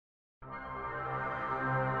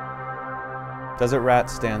DesertRat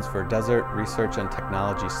stands for Desert Research and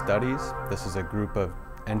Technology Studies. This is a group of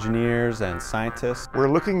engineers and scientists. We're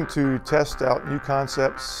looking to test out new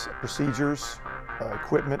concepts, procedures,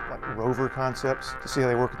 equipment like rover concepts to see how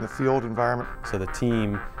they work in the field environment. So the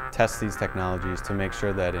team tests these technologies to make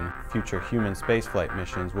sure that in future human spaceflight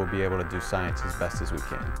missions we'll be able to do science as best as we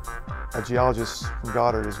can. A geologist from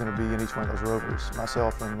Goddard is going to be in each one of those rovers,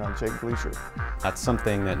 myself and Jake Gleacher. That's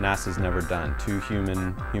something that NASA's never done, two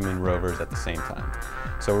human rovers at the same time.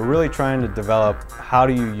 So we're really trying to develop how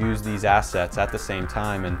do you use these assets at the same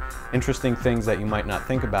time, and interesting things that you might not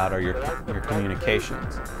think about are your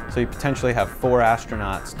communications. So you potentially have 4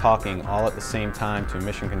 astronauts talking all at the same time to a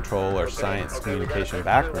mission control or science communication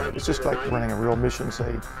background. It's just like running a real mission,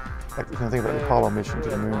 say, like you can think about the Apollo mission to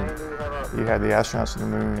the moon. You had the astronauts to the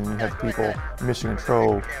moon and you had the people in mission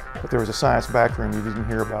control, but there was a science backroom you didn't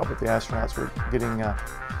hear about, but the astronauts were getting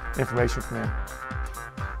information from them.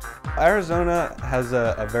 Arizona has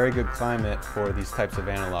a very good climate for these types of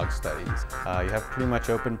analog studies. You have pretty much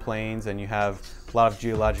open plains and you have a lot of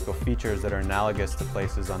geological features that are analogous to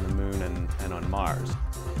places on the moon and on Mars.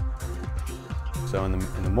 So in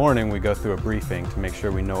the morning we go through a briefing to make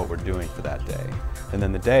sure we know what we're doing for that day. And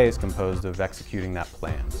then the day is composed of executing that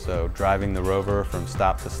plan. So driving the rover from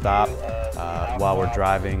stop to stop. While we're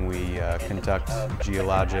driving we conduct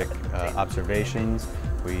geologic observations.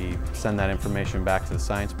 We send that information back to the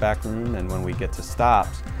science backroom, and when we get to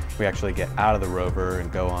stops, we actually get out of the rover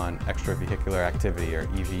and go on extravehicular activity, or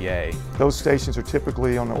EVA. Those stations are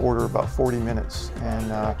typically on the order of about 40 minutes,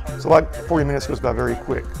 and so like 40 minutes goes by very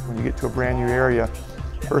quick. When you get to a brand new area,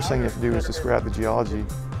 first thing you have to do is describe the geology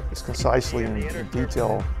as concisely and in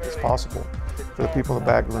detail as possible for the people in the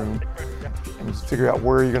back room, and figure out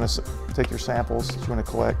where you're going to take your samples that you want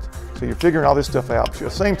to collect. So you're figuring all this stuff out. But at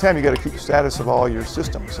the same time, you got to keep the status of all your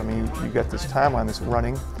systems. I mean, you got this timeline that's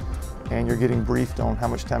running, and you're getting briefed on how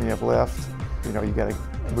much time you have left. You know, you got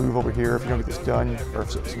to move over here if you don't get this done, or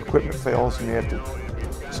if some equipment fails and you have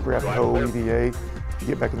to scrap the whole EVA, you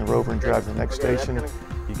get back in the rover and drive to the next station.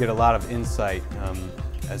 You get a lot of insight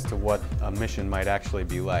as to what a mission might actually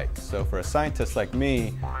be like. So for a scientist like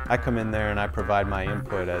me, I come in there and I provide my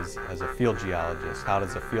input as a field geologist. How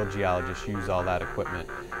does a field geologist use all that equipment?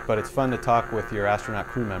 But it's fun to talk with your astronaut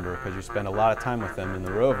crew member because you spend a lot of time with them in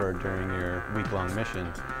the rover during your week-long mission.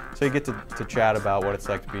 So you get to chat about what it's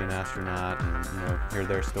like to be an astronaut and hear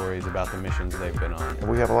their stories about the missions they've been on.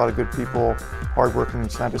 We have a lot of good people, hardworking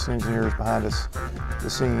scientists and engineers behind us, the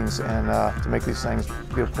scenes, and to make these things,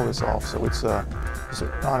 be able to pull this off. So it's an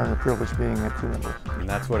honor and a privilege being a crew member. And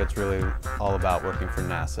that's what it's really all about working for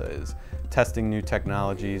NASA, is testing new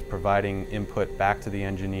technologies, providing input back to the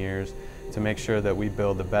engineers to make sure that we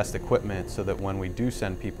build the best equipment so that when we do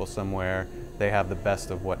send people somewhere, they have the best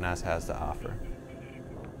of what NASA has to offer.